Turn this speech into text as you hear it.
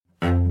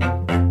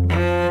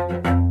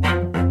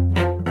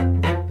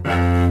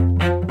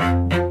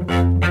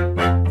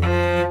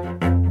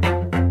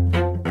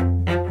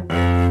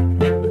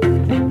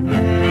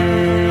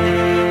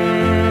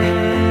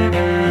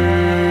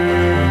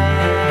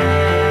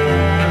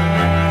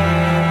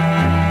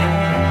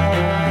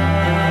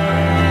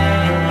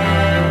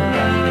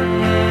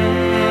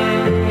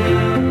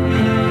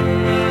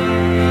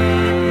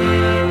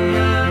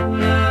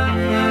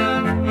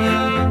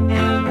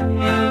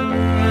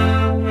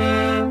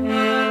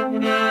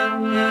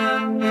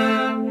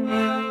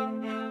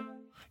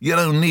You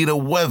don't need a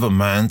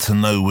weatherman to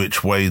know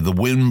which way the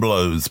wind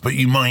blows, but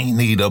you might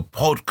need a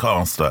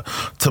podcaster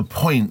to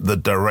point the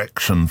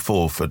direction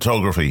for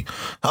photography.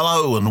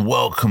 Hello and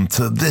welcome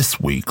to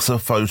this week's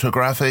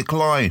Photographic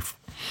Life.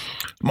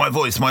 My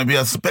voice might be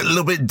a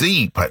little bit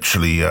deep,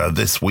 actually,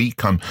 this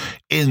week. I'm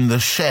in the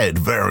shed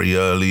very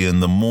early in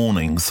the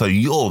morning, so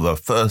you're the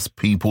first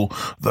people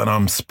that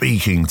I'm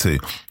speaking to.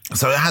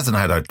 So it hasn't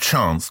had a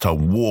chance to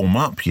warm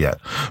up yet.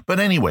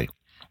 But anyway,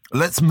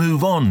 let's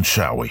move on,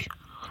 shall we?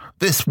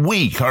 This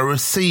week I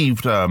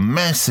received a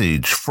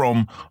message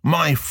from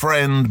my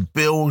friend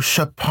Bill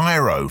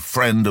Shapiro,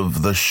 friend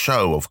of the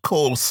show, of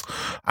course,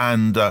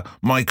 and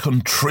my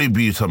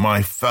contributor,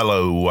 my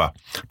fellow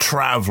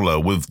traveller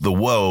with the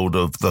world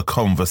of the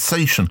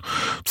conversation.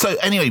 So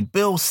anyway,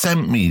 Bill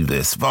sent me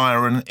this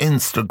via an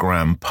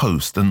Instagram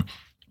post, and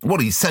what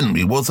he sent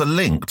me was a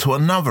link to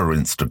another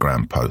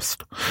Instagram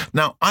post.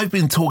 Now, I've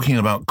been talking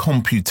about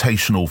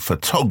computational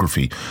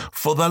photography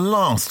for the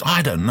last,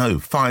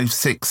 5,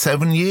 6,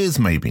 7 years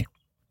maybe.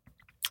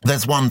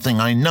 There's one thing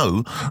I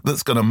know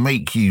that's going to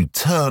make you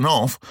turn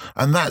off,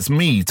 and that's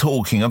me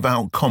talking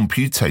about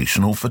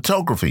computational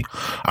photography.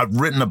 I've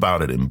written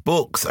about it in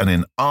books and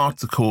in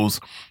articles,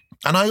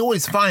 and I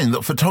always find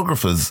that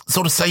photographers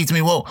sort of say to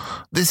me, well,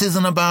 this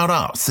isn't about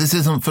us. This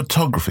isn't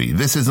photography.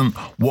 This isn't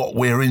what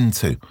we're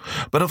into.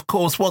 But of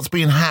course, what's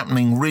been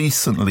happening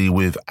recently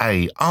with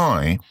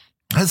AI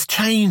has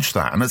changed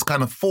that and has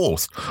kind of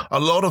forced a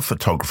lot of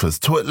photographers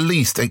to at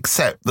least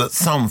accept that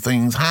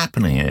something's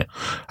happening here.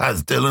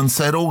 As Dylan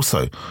said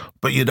also,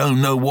 but you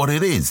don't know what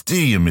it is, do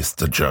you,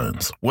 Mr.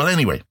 Jones? Well,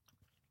 anyway.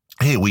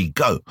 Here we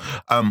go.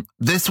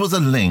 This was a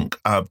link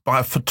by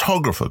a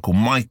photographer called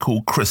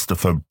Michael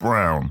Christopher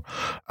Brown.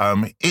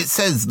 It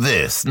says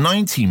this: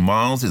 90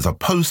 Miles is a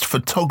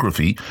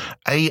post-photography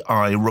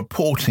AI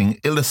reporting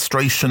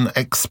illustration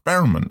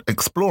experiment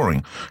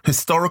exploring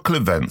historical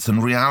events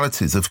and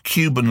realities of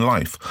Cuban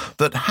life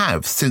that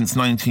have, since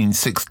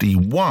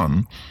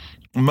 1961,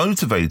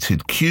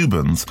 motivated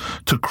Cubans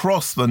to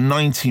cross the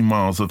 90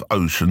 miles of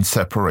ocean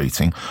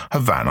separating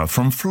Havana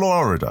from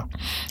Florida.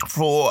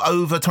 For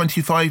over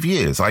 25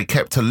 years, I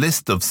kept a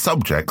list of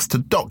subjects to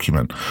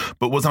document,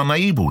 but was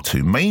unable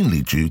to,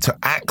 mainly due to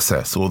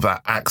access, or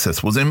that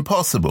access was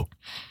impossible.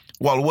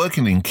 While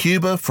working in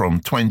Cuba from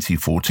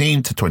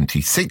 2014 to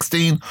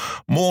 2016,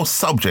 more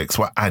subjects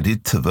were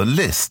added to the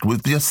list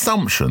with the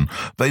assumption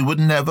they would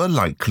never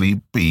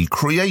likely be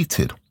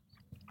created.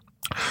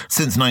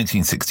 Since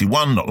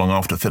 1961, not long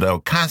after Fidel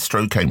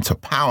Castro came to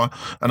power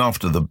and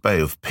after the Bay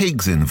of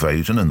Pigs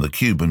invasion and the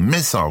Cuban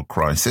Missile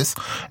Crisis,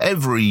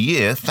 every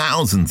year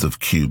thousands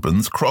of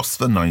Cubans cross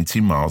the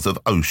 90 miles of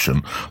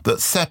ocean that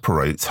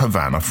separates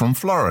Havana from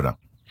Florida.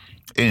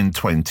 In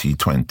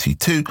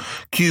 2022,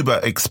 Cuba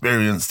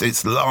experienced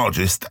its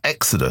largest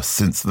exodus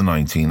since the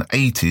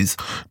 1980s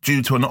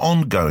due to an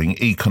ongoing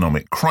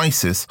economic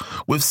crisis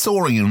with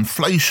soaring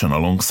inflation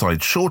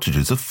alongside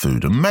shortages of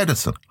food and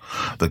medicine.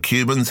 The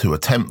Cubans who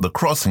attempt the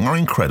crossing are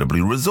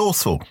incredibly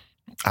resourceful,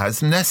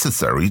 as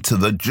necessary to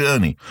the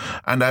journey,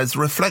 and as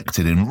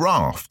reflected in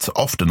rafts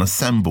often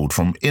assembled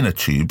from inner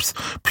tubes,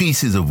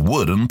 pieces of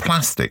wood and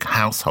plastic,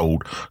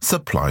 household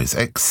supplies,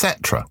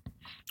 etc.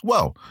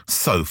 Well,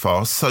 so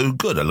far so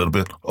good. A little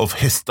bit of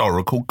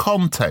historical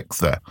context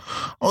there.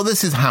 Well,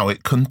 this is how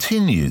it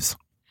continues.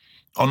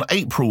 On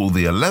April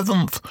the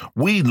 11th,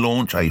 we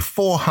launch a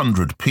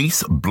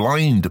 400-piece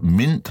blind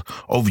mint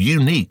of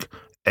unique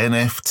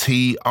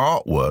NFT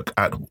artwork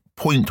at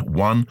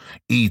 0.1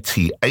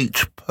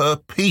 ETH per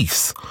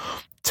piece.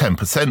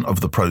 10%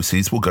 of the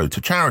proceeds will go to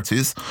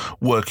charities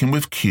working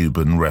with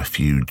Cuban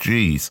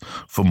refugees.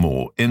 For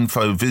more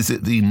info,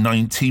 visit the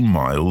 90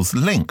 Miles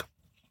link.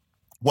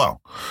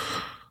 Well,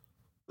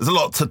 there's a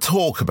lot to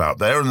talk about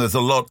there and there's a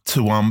lot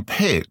to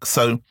unpick.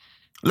 So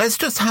let's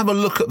just have a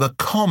look at the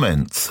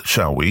comments,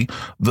 shall we,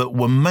 that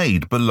were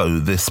made below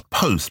this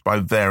post by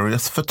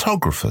various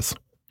photographers.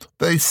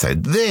 They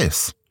said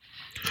this: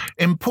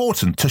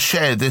 important to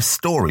share this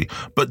story,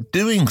 but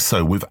doing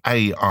so with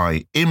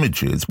AI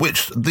images,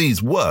 which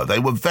these were. They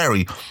were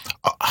very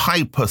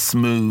hyper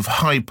smooth,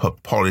 hyper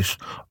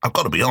polished, I've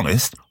got to be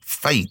honest,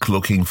 fake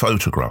looking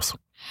photographs.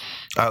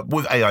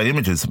 With AI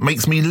images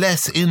makes me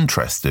less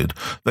interested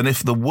than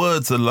if the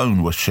words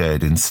alone were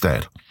shared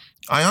instead.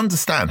 I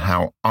understand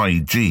how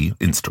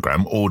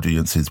Instagram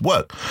audiences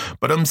work,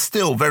 but I'm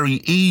still very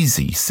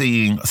uneasy,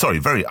 seeing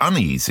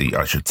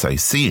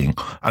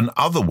an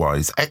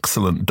otherwise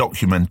excellent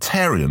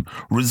documentarian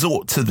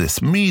resort to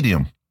this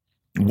medium.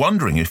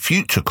 Wondering if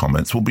future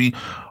comments will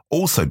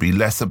also be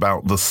less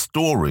about the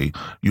story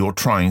you're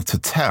trying to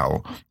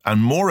tell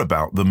and more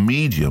about the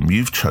medium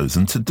you've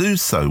chosen to do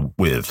so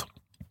with.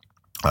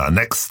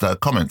 Next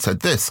comment said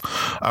this: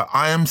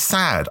 I am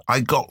sad I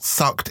got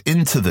sucked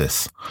into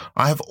this.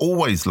 I have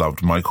always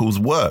loved Michael's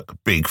work.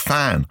 Big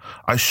fan.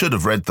 I should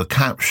have read the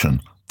caption.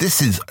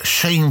 This is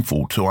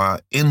shameful to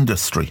our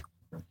industry.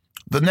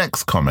 The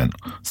next comment: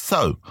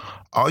 so,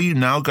 are you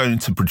now going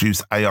to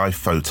produce AI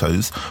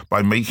photos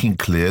by making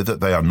clear that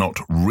they are not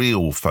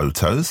real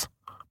photos?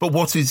 But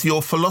what is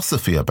your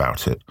philosophy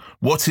about it?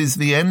 What is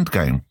the end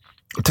game?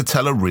 To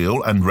tell a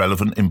real and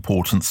relevant,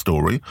 important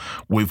story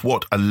with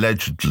what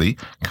allegedly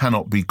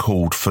cannot be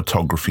called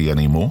photography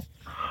anymore?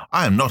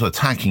 I am not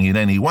attacking in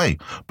any way,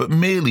 but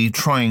merely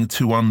trying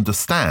to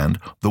understand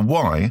the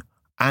why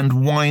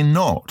and why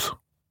not.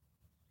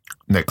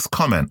 Next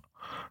comment.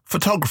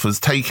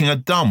 Photographers taking a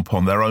dump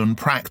on their own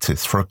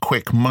practice for a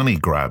quick money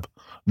grab.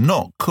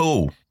 Not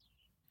cool.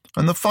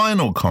 And the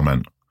final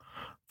comment.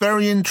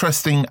 Very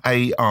interesting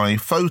AI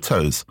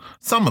photos.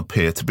 Some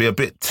appear to be a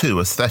bit too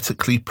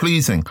aesthetically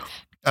pleasing,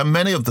 and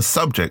many of the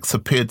subjects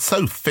appeared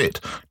so fit,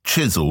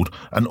 chiseled,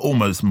 and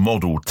almost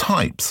model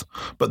types,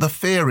 but the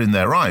fear in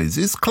their eyes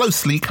is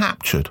closely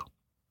captured.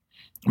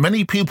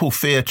 Many people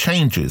fear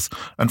changes,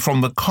 and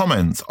from the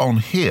comments on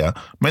here,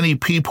 many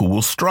people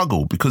will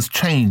struggle because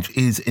change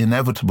is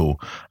inevitable,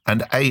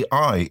 and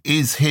AI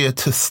is here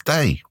to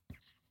stay.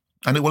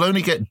 And it will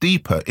only get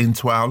deeper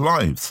into our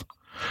lives.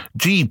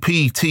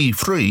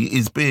 GPT-3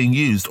 is being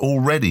used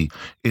already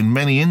in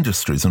many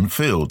industries and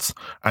fields,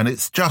 and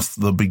it's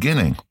just the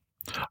beginning.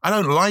 I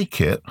don't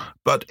like it,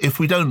 but if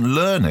we don't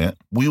learn it,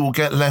 we will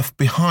get left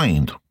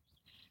behind.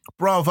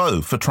 Bravo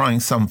for trying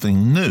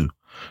something new.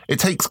 It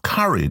takes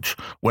courage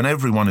when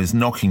everyone is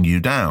knocking you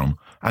down,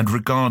 and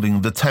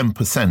regarding the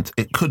 10%,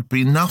 it could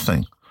be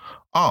nothing.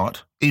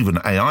 Art, even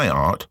AI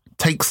art,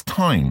 takes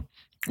time,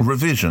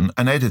 revision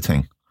and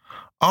editing.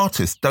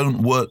 Artists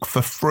don't work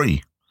for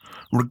free.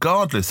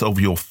 Regardless of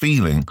your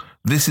feeling,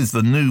 this is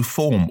the new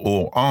form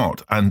or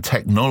art and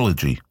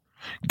technology.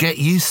 Get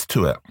used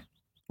to it.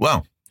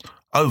 Well,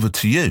 over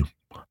to you.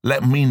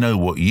 Let me know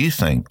what you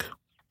think.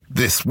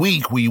 This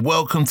week, we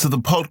welcome to the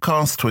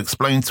podcast to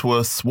explain to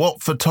us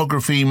what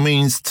photography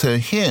means to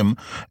him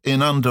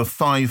in under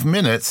 5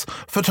 minutes,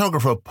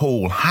 photographer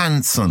Paul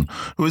Hansen,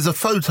 who is a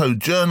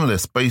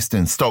photojournalist based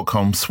in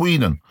Stockholm,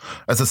 Sweden.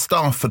 As a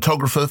staff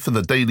photographer for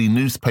the daily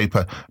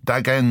newspaper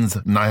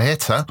Dagens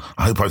Nyheter,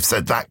 I hope I've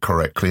said that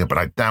correctly, but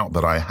I doubt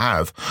that I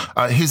have,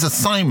 his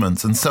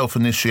assignments and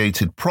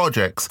self-initiated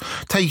projects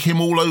take him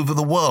all over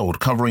the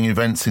world, covering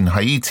events in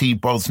Haiti,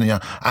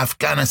 Bosnia,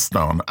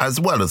 Afghanistan, as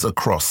well as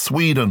across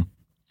Sweden.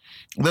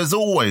 There's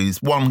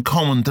always one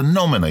common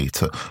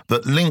denominator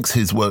that links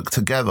his work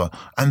together,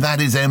 and that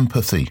is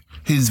empathy.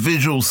 His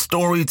visual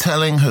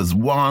storytelling has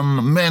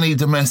won many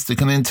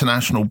domestic and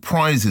international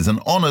prizes and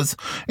honours,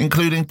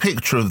 including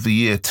Picture of the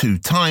Year 2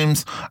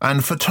 times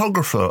and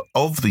Photographer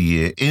of the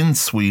Year in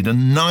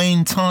Sweden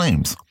 9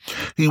 times.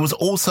 He was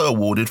also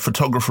awarded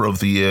Photographer of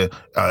the Year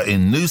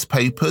in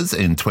newspapers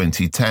in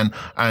 2010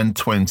 and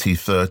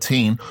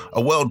 2013,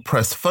 a World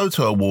Press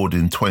Photo Award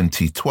in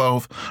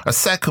 2012, a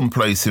second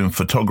place in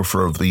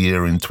Photographer of the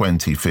Year in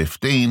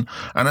 2015,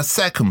 and a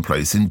second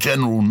place in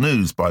General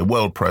News by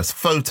World Press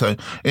Photo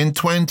in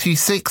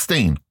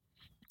 2016.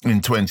 In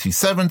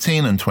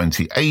 2017 and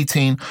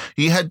 2018,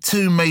 he had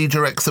 2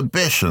 major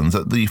exhibitions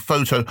at the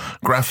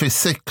Photographic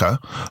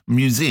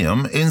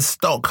Museum in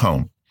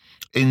Stockholm.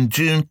 In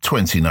June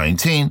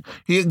 2019,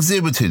 he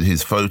exhibited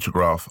his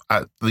photograph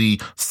at the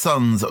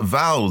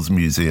Sundsvalls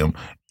Museum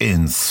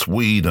in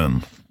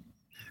Sweden.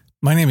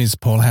 My name is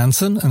Paul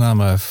Hansen, and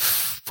I'm a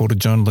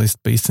photojournalist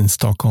based in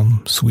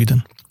Stockholm,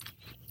 Sweden.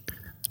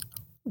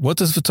 What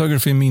does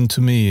photography mean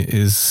to me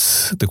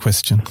is the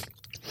question.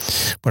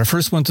 But I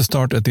first want to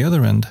start at the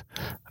other end.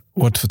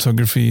 What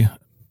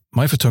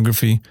my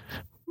photography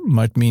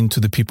might mean to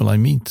the people I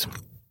meet,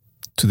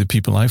 to the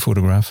people I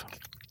photograph.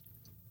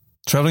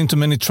 Traveling to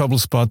many trouble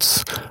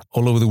spots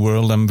all over the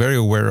world, I'm very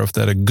aware of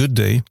that a good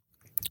day,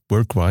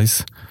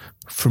 work-wise,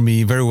 for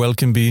me very well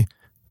can be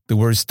the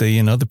worst day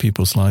in other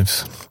people's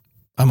lives.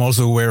 I'm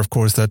also aware, of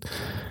course, that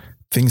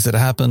things that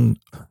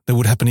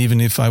would happen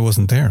even if I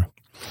wasn't there.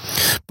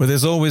 But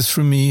there's always,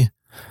 for me,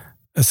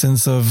 a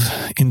sense of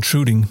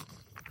intruding.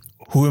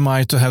 Who am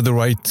I to have the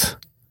right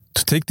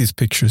to take these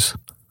pictures?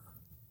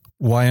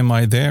 Why am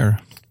I there?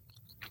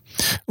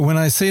 When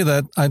I say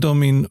that, I don't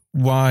mean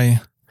why.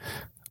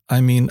 I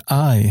mean,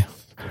 are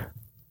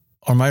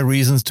my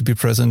reasons to be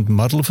present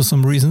muddled for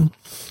some reason?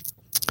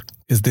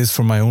 Is this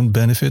for my own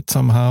benefit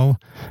somehow?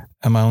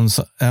 Am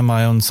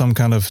I on some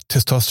kind of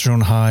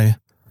testosterone high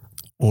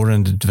or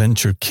an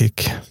adventure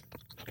kick?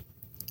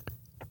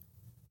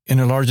 In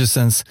a larger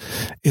sense,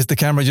 is the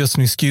camera just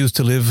an excuse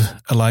to live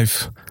a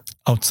life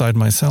outside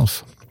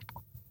myself?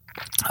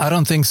 I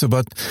don't think so,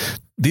 but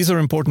these are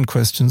important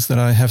questions that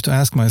I have to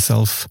ask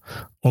myself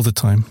all the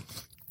time.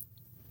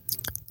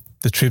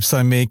 The trips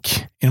I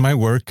make in my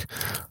work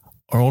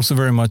are also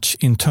very much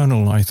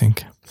internal, I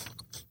think.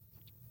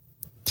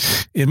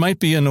 It might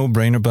be a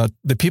no-brainer, but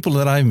the people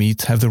that I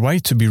meet have the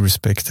right to be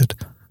respected.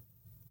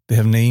 They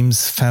have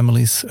names,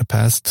 families, a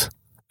past,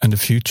 and a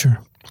future.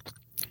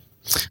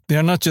 They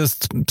are not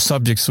just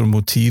subjects or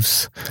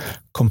motifs,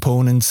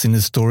 components in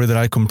a story that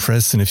I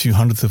compress in a few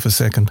hundredths of a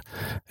second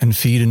and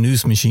feed a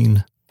news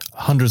machine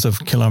hundreds of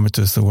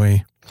kilometers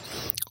away,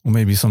 or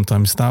maybe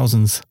sometimes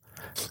thousands.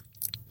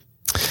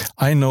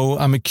 I know,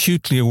 I'm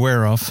acutely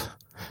aware of,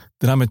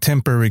 that I'm a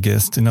temporary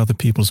guest in other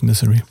people's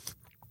misery.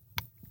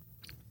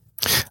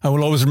 I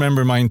will always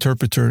remember my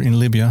interpreter in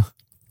Libya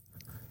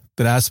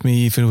that asked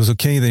me if it was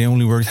okay that he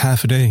only worked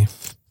half a day,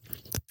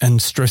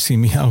 and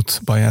stressing me out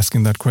by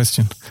asking that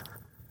question.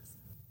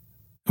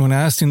 When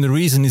I asked him the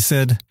reason, he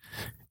said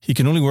he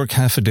can only work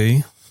half a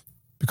day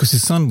because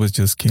his son was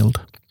just killed,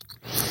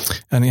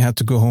 and he had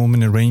to go home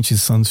and arrange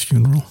his son's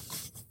funeral.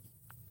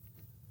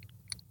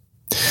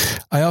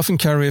 I often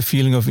carry a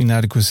feeling of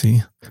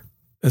inadequacy,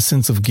 a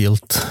sense of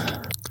guilt.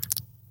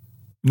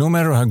 No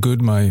matter how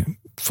good my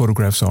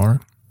photographs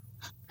are,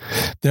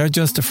 they are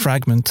just a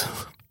fragment,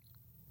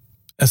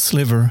 a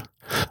sliver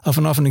of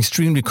an often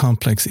extremely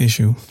complex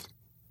issue.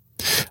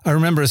 I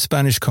remember a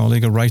Spanish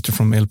colleague, a writer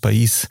from El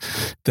País,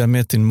 that I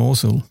met in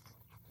Mosul.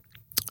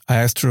 I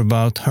asked her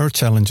about her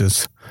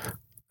challenges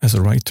as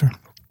a writer.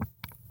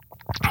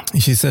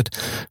 She said,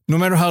 no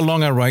matter how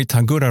long I write,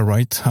 how good I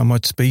write, how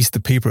much space the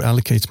paper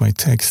allocates my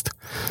text,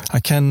 I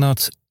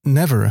cannot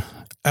never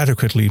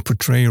adequately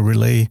portray or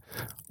relay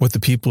what the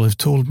people have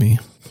told me,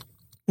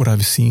 what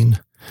I've seen.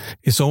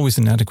 It's always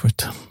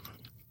inadequate.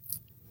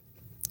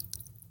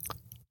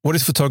 What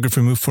is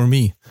photography for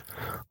me?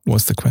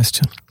 Was the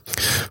question.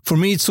 For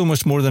me, it's so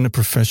much more than a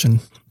profession.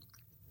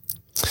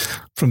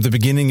 From the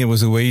beginning, it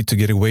was a way to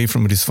get away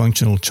from a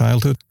dysfunctional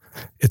childhood,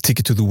 a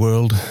ticket to the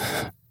world,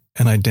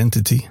 an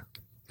identity.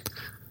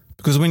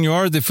 Because when you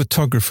are the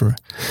photographer,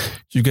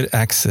 you get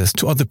access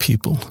to other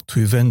people,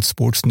 to events,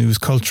 sports, news,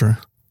 culture,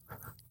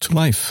 to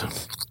life,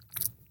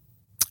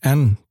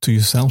 and to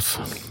yourself.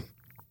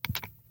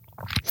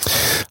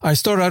 I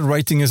started out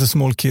writing as a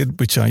small kid,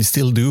 which I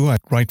still do. I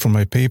write for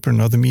my paper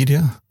and other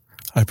media.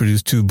 I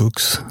produced 2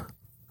 books.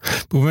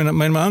 But when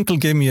my uncle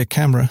gave me a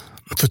camera,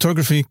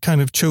 photography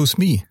kind of chose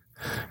me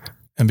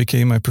and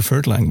became my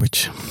preferred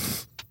language.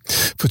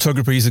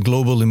 Photography is a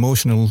global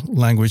emotional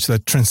language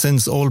that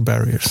transcends all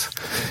barriers,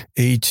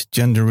 age,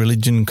 gender,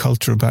 religion,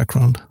 culture,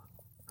 background.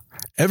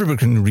 Everyone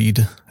can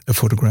read a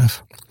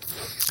photograph,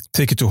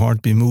 take it to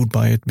heart, be moved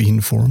by it, be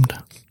informed.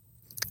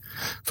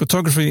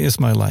 Photography is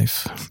my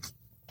life,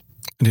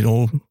 and it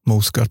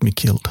almost got me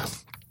killed.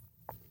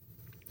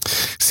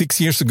 6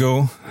 years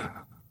ago,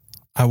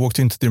 I walked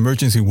into the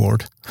emergency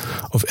ward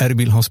of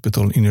Erbil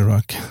Hospital in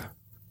Iraq.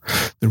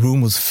 The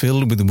room was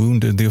filled with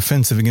wounded. The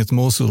offensive against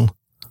Mosul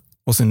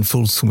was in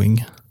full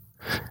swing,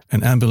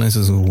 and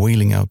ambulances were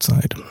wailing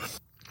outside.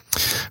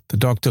 The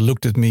doctor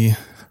looked at me,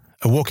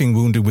 a walking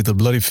wounded with a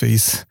bloody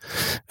face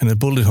and a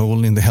bullet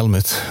hole in the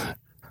helmet,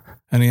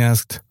 and he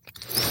asked,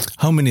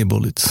 "How many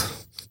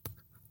bullets?"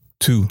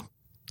 2.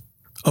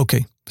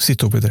 "Okay,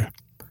 sit over there."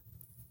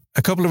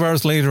 A couple of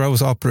hours later, I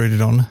was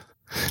operated on.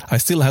 I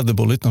still had the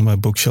bullet on my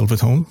bookshelf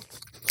at home,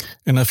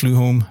 and I flew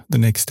home the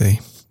next day.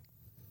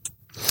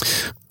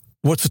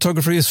 What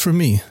photography is for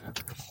me?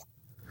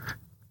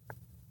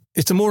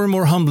 It's a more and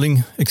more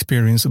humbling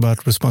experience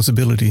about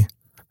responsibility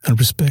and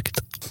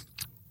respect.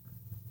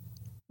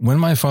 When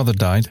my father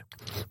died,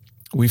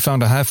 we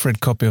found a half-read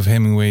copy of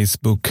Hemingway's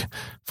book,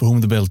 For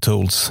Whom the Bell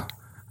Tolls,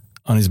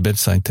 on his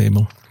bedside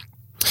table.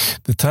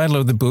 The title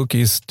of the book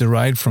is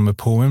derived from a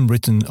poem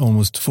written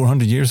almost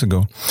 400 years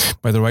ago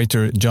by the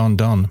writer John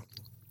Donne.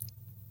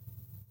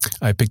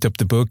 I picked up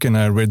the book and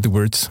I read the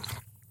words.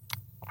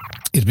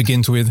 It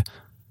begins with,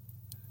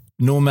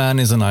 "No man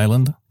is an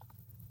island,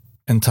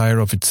 entire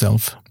of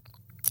itself.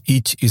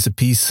 Each is a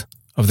piece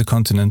of the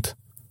continent,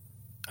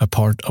 a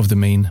part of the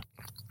main."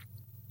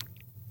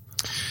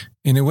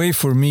 In a way,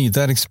 for me,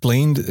 that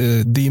explained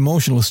the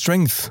emotional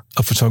strength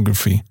of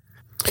photography.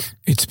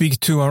 It speaks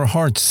to our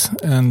hearts,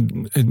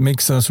 and it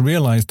makes us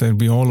realize that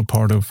we're all a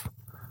part of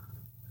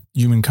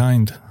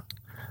humankind.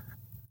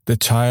 The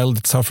child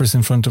that suffers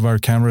in front of our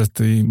cameras,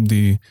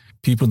 the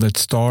people that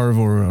starve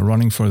or are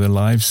running for their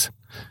lives,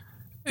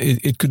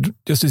 it could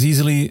just as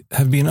easily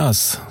have been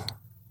us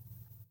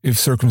if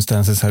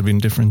circumstances had been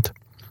different.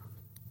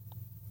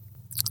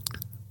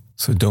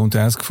 So don't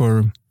ask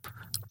for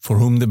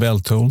whom the bell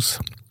tolls.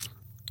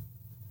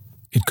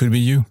 It could be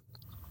you.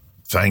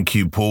 Thank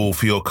you, Paul,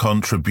 for your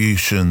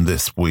contribution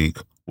this week.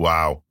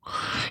 Wow.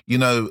 You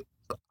know,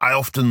 I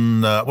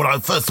often,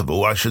 first of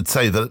all, I should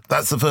say that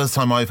that's the first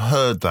time I've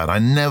heard that. I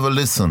never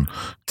listen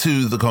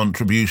to the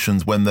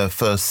contributions when they're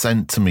first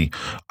sent to me.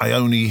 I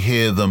only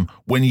hear them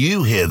when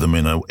you hear them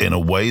in a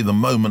way, the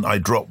moment I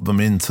drop them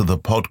into the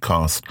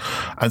podcast.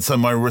 And so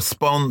my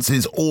response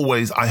is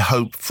always, I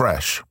hope,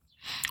 fresh.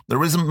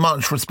 There isn't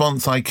much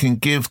response I can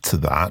give to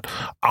that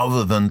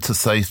other than to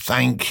say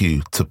thank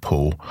you to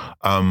Paul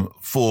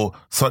for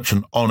such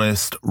an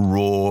honest,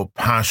 raw,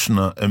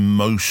 passionate,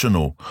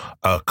 emotional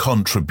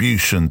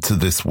contribution to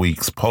this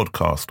week's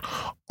podcast.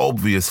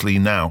 Obviously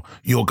now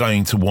you're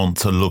going to want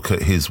to look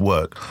at his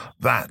work.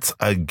 That's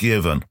a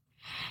given.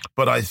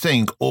 But I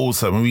think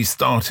also when we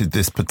started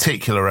this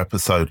particular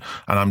episode,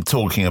 and I'm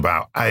talking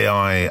about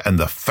AI and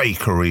the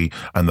fakery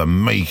and the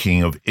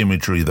making of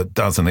imagery that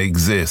doesn't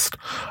exist,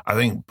 I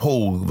think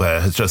Paul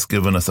there has just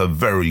given us a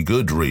very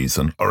good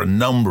reason, or a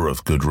number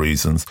of good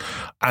reasons,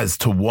 as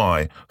to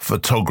why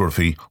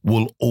photography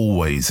will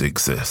always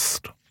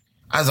exist.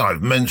 As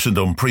I've mentioned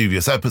on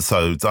previous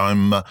episodes,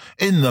 I'm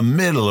in the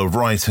middle of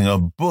writing a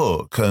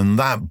book, and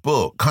that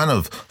book kind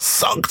of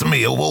sucked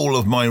me of all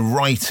of my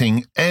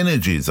writing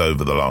energies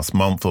over the last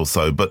month or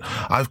so. But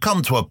I've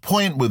come to a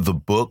point with the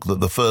book that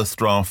the first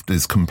draft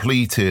is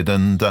completed,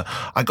 and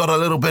I got a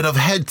little bit of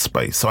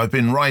headspace. So I've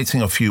been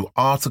writing a few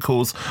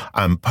articles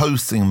and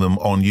posting them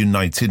on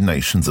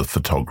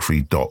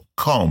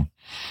UnitedNationsOfPhotography.com.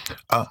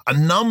 A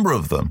number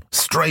of them,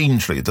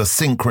 strangely, the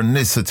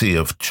synchronicity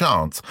of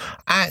chance,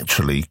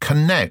 actually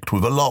connect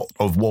with a lot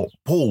of what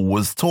Paul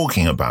was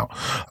talking about.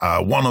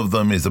 One of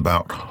them is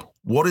about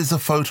what is a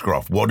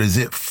photograph? What is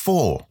it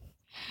for?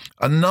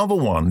 Another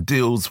one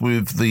deals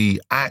with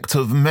the act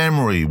of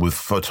memory with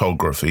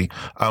photography,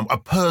 a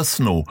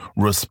personal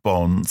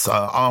response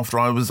after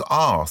I was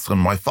asked,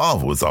 and my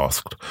father was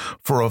asked,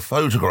 for a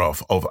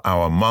photograph of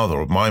our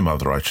mother, of my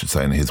mother, I should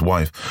say, and his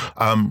wife,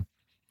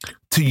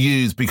 to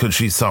use because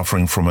she's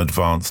suffering from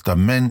advanced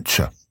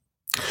dementia.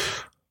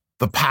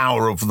 The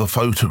power of the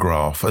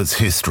photograph as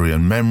history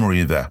and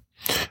memory there.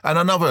 And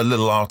another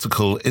little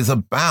article is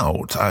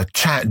about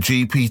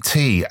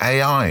ChatGPT,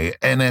 AI,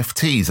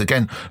 NFTs,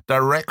 again,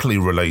 directly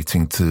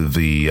relating to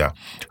the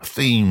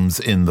themes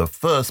in the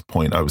first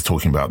point I was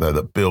talking about there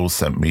that Bill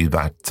sent me,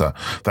 that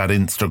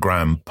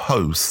Instagram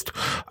post,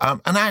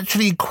 and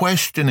actually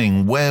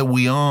questioning where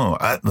we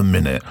are at the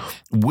minute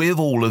with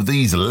all of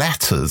these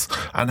letters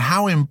and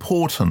how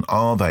important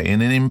are they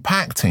in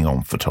impacting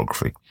on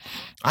photography.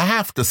 I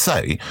have to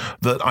say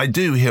that I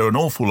do hear an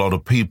awful lot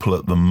of people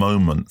at the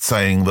moment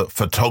saying that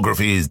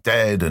photography is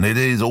dead and it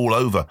is all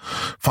over.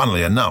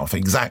 Funnily enough,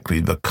 exactly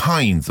the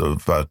kinds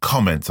of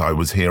comments I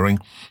was hearing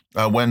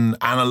when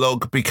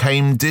analog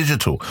became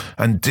digital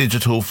and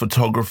digital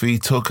photography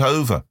took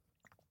over.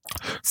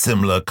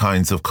 Similar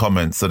kinds of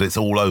comments that it's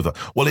all over.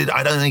 Well,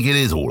 I don't think it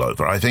is all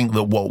over. I think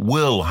that what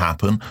will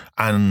happen,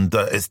 and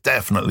it's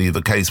definitely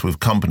the case with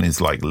companies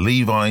like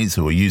Levi's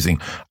who are using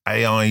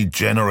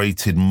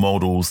AI-generated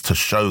models to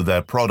show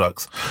their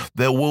products,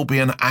 there will be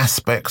an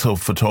aspect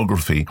of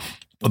photography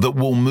that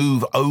will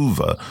move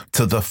over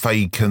to the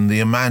fake and the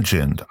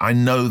imagined. I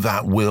know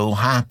that will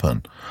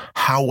happen.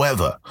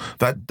 However,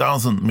 that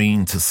doesn't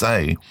mean to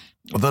say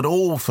that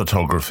all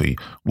photography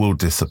will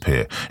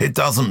disappear. It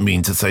doesn't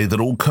mean to say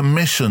that all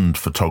commissioned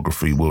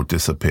photography will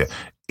disappear.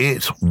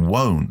 It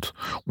won't.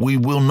 We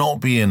will not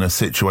be in a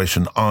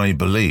situation, I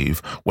believe,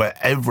 where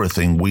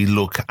everything we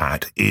look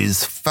at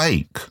is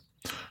fake.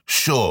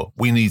 Sure,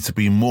 we need to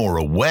be more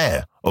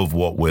aware of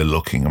what we're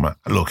looking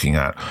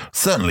at,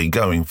 certainly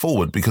going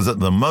forward, because at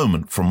the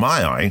moment, from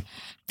my eye,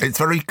 it's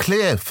very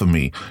clear for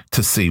me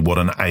to see what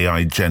an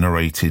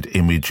AI-generated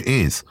image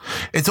is.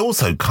 It's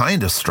also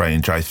kind of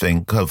strange, I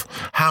think, of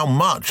how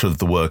much of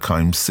the work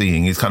I'm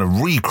seeing is kind of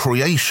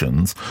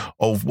recreations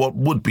of what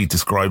would be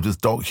described as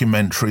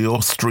documentary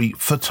or street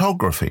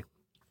photography.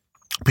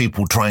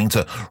 People trying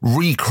to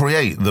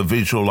recreate the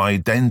visual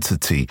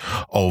identity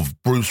of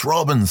Bruce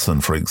Robinson,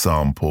 for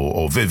example,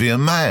 or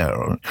Vivian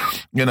Mayer,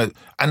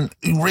 and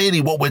really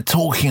what we're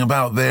talking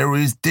about there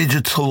is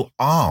digital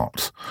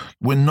art.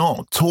 We're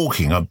not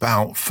talking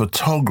about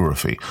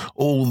photography,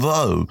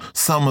 although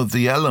some of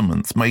the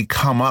elements may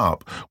come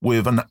up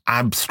with an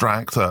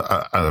abstract,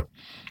 an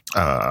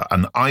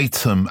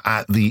item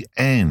at the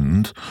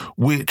end,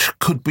 which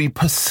could be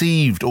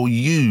perceived or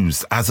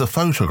used as a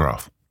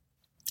photograph.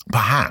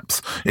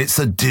 Perhaps it's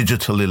a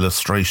digital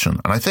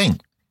illustration. And I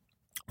think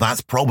that's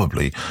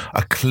probably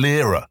a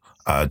clearer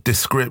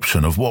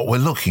description of what we're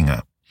looking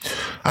at.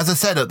 As I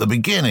said at the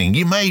beginning,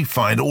 you may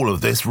find all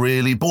of this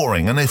really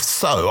boring. And if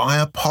so,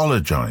 I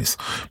apologize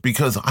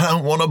because I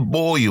don't want to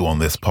bore you on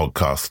this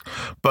podcast.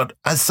 But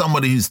as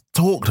somebody who's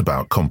talked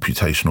about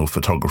computational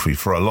photography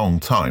for a long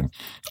time,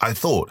 I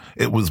thought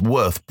it was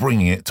worth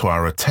bringing it to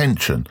our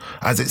attention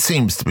as it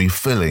seems to be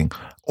filling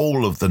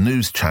all of the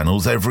news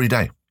channels every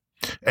day.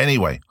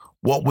 Anyway,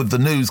 what with the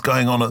news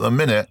going on at the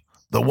minute,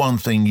 the one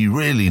thing you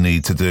really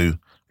need to do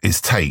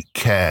is take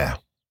care.